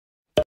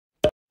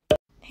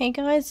Hey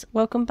guys,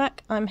 welcome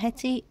back. I'm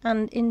Hetty,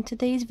 and in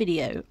today's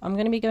video I'm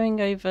going to be going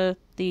over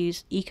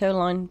these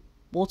Ecoline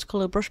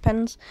watercolour brush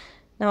pens.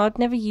 Now, I'd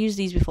never used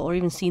these before or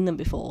even seen them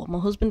before. My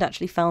husband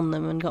actually found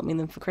them and got me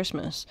them for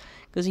Christmas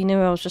because he knew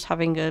I was just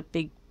having a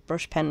big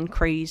brush pen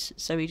craze,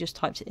 so he just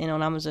typed it in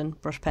on Amazon,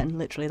 brush pen,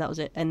 literally that was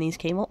it, and these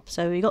came up,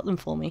 so he got them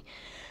for me.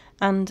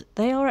 And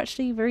they are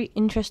actually very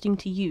interesting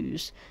to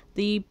use.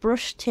 The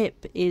brush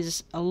tip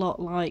is a lot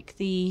like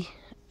the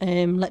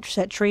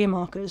Letraset Trio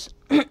markers,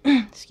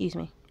 excuse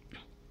me,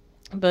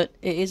 but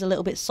it is a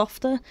little bit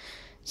softer,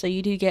 so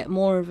you do get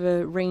more of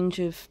a range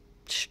of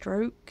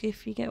stroke,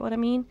 if you get what I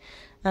mean.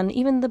 And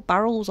even the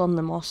barrels on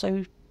them are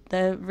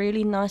they're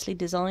really nicely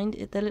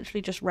designed. They're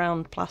literally just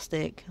round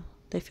plastic.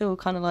 They feel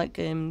kind of like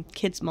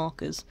kids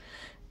markers,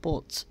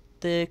 but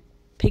the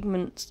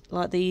pigments,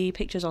 like the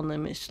pictures on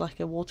them, it's like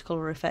a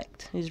watercolor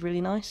effect, is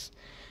really nice.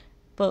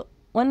 But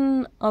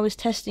when I was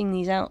testing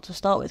these out to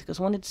start with, because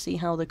I wanted to see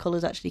how the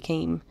colours actually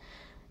came,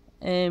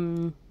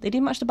 they do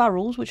match the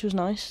barrels, which was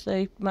nice.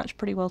 They match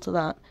pretty well to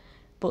that.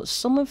 But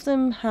some of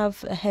them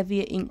have a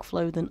heavier ink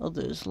flow than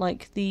others,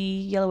 like the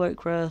yellow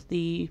ochre,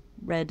 the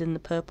red and the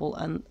purple,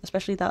 and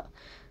especially that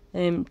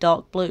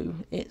dark blue.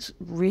 It's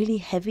really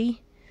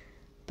heavy,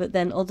 but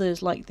then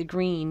others like the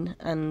green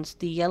and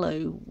the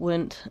yellow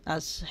weren't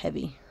as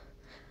heavy.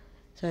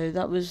 So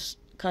that was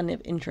kind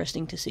of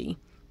interesting to see.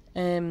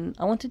 I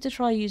wanted to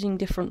try using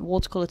different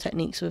watercolour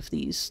techniques with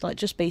these, like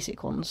just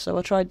basic ones. So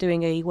I tried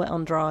doing a wet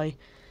on dry,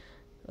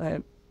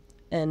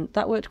 and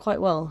that worked quite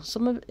well.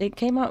 Some of it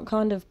came out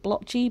kind of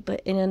blotchy, but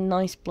in a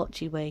nice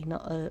blotchy way,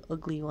 not a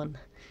ugly one.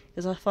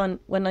 Because I find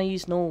when I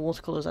use normal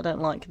watercolours, I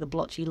don't like the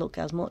blotchy look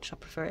as much. I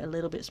prefer it a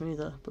little bit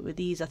smoother. But with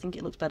these, I think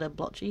it looks better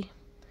blotchy,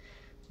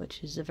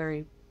 which is a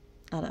very,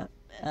 I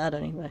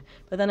don't even know.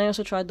 But then I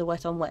also tried the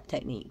wet on wet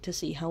technique to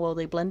see how well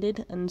they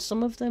blended, and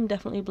some of them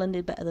definitely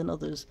blended better than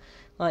others.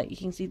 Like you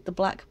can see the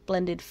black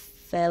blended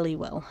fairly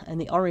well, and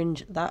the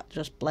orange, that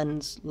just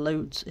blends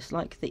loads. It's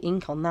like the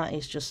ink on that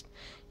is just,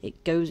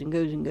 it goes and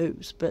goes and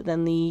goes. But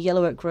then the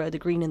yellow ochre, the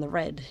green and the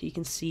red, you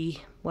can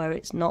see where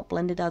it's not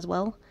blended as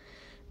well.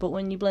 But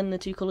when you blend the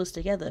two colours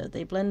together,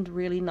 they blend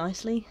really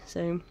nicely,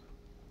 so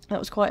that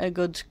was quite a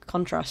good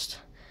contrast.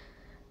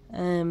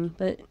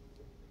 But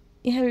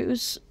yeah, it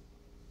was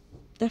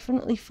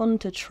definitely fun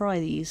to try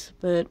these,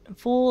 but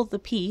for the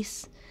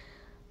piece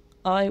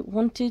I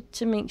wanted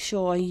to make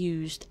sure I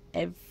used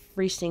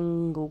every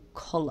single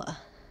colour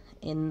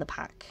in the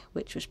pack,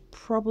 which was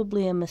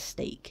probably a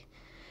mistake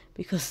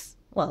because,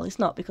 well, it's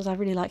not, because I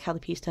really like how the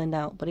piece turned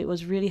out, but it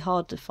was really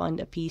hard to find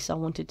a piece I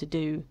wanted to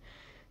do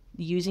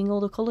using all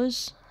the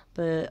colours.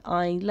 But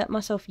I let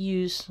myself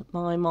use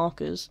my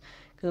markers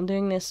because I'm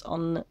doing this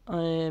on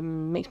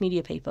mixed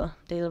media paper,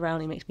 Daler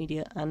Rowney mixed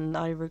media, and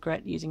I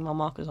regret using my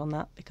markers on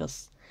that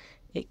because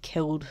it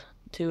killed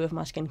two of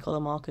my skin colour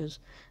markers.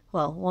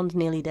 Well, one's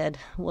nearly dead,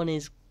 one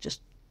is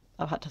just,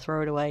 I've had to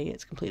throw it away,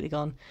 it's completely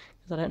gone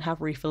because I don't have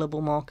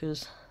refillable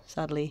markers,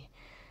 sadly.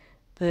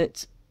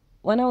 But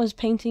when I was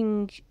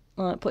painting,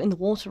 putting the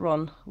water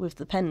on with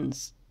the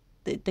pens,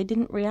 they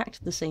didn't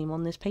react the same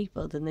on this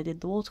paper than they did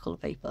the watercolour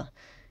paper,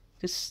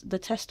 because the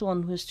test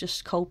one was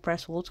just cold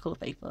press watercolour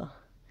paper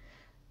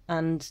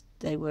and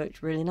they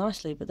worked really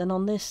nicely, but then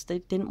on this they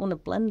didn't want to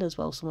blend as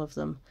well, some of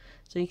them,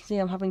 so you can see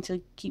I'm having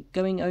to keep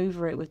going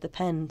over it with the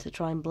pen to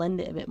try and blend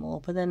it a bit more.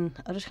 But then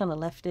I just kind of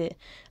left it,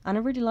 and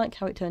I really like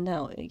how it turned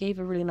out. It gave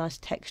a really nice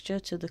texture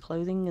to the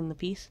clothing and the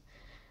piece,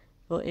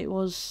 but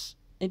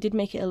it did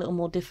make it a little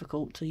more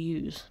difficult to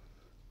use.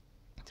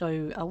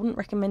 So I wouldn't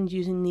recommend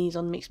using these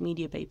on mixed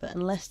media paper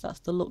unless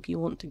that's the look you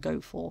want to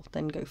go for,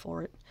 then go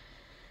for it.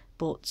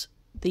 But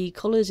the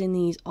colours in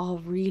these are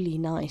really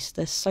nice.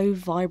 They're so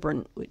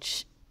vibrant,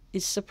 which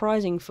is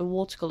surprising for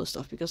watercolour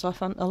stuff because I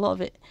found a lot of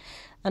it,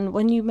 and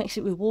when you mix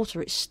it with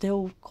water it's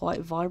still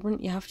quite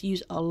vibrant. You have to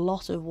use a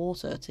lot of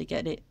water to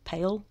get it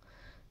pale,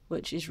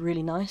 which is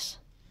really nice.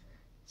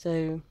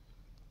 So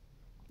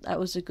that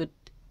was a good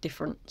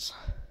difference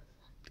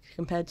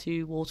compared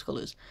to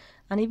watercolours,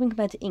 and even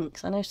compared to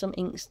inks. I know some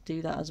inks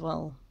do that as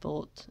well,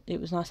 but it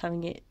was nice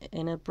having it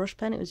in a brush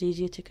pen. It was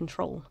easier to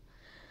control.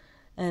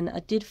 And I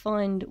did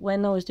find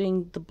when I was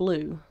doing the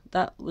blue,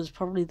 that was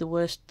probably the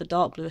worst. The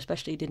dark blue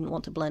especially didn't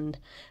want to blend,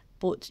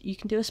 but you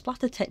can do a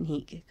splatter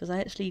technique, because I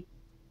actually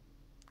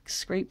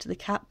scraped the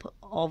cap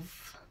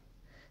of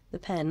the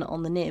pen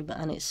on the nib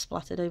and it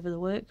splattered over the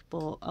work,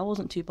 but I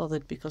wasn't too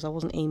bothered because I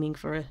wasn't aiming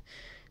for a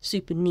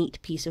super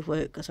neat piece of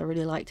work, because I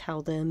really liked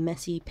how the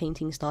messy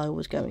painting style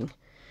was going.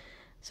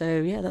 So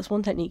yeah, that's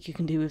one technique you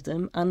can do with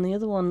them. And the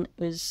other one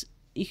is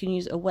you can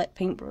use a wet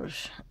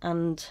paintbrush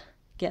and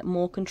get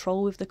more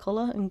control with the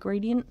colour and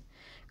gradient,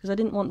 because I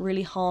didn't want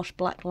really harsh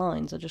black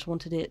lines. I just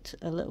wanted it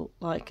a little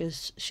like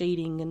as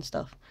shading and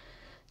stuff.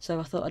 So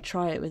I thought I'd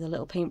try it with a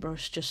little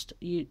paintbrush, just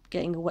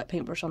getting a wet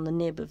paintbrush on the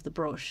nib of the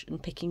brush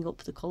and picking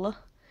up the colour,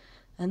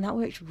 and that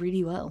worked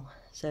really well.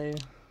 So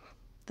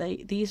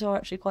these are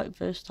actually quite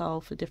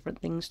versatile for different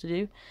things to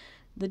do.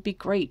 They'd be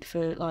great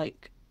for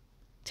like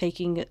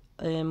taking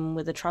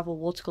with a travel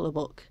watercolour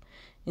book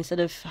Instead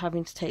of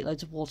having to take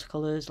loads of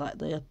watercolours like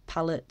the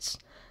palettes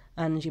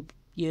and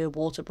your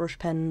water brush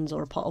pens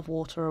or a pot of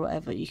water or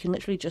whatever, you can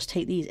literally just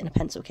take these in a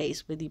pencil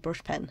case with your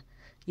brush pen,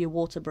 your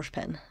water brush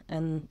pen,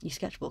 and your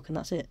sketchbook, and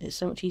that's it. It's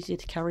so much easier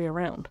to carry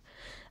around,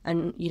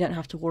 and you don't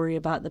have to worry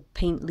about the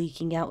paint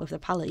leaking out of the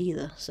palette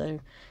either.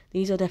 So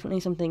these are definitely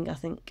something I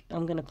think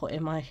I'm going to put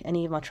in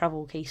any of my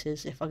travel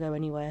cases if I go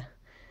anywhere.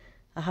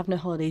 I have no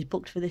holidays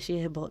booked for this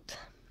year, but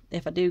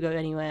if I do go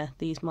anywhere,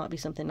 these might be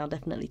something I'll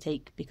definitely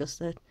take because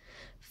they're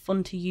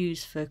fun to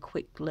use for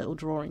quick little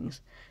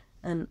drawings.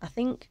 And I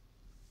think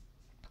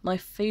my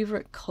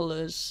favourite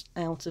colours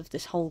out of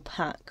this whole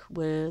pack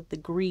were the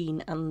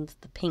green and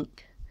the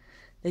pink.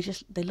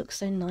 They look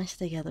so nice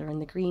together, and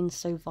the green's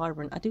so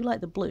vibrant. I do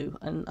like the blue,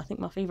 and I think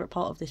my favourite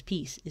part of this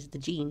piece is the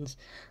jeans.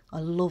 I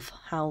love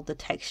how the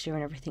texture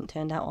and everything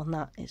turned out on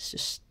that.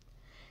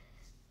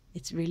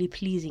 It's really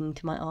pleasing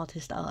to my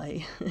artist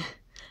eye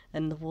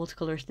and the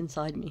watercolourist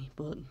inside me.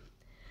 But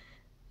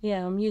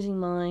yeah, I'm using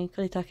my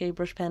Kuretake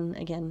brush pen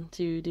again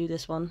to do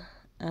this one,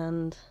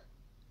 and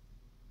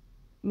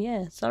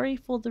yeah, sorry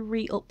for the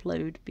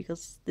re-upload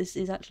because this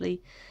is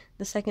actually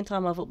the second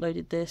time I've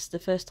uploaded this. The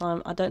first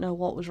time, I don't know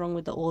what was wrong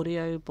with the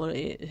audio, but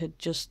it had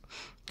just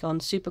gone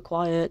super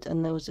quiet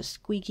and there was a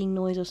squeaking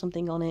noise or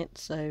something on it,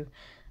 so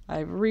I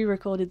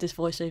re-recorded this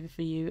voiceover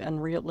for you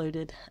and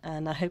re-uploaded,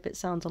 and I hope it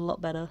sounds a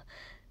lot better.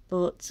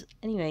 But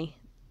anyway,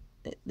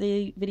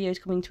 the video is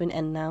coming to an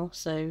end now,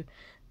 so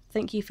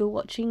thank you for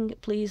watching.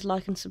 Please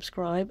like and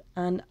subscribe,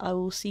 and I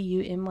will see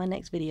you in my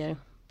next video.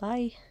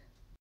 Bye!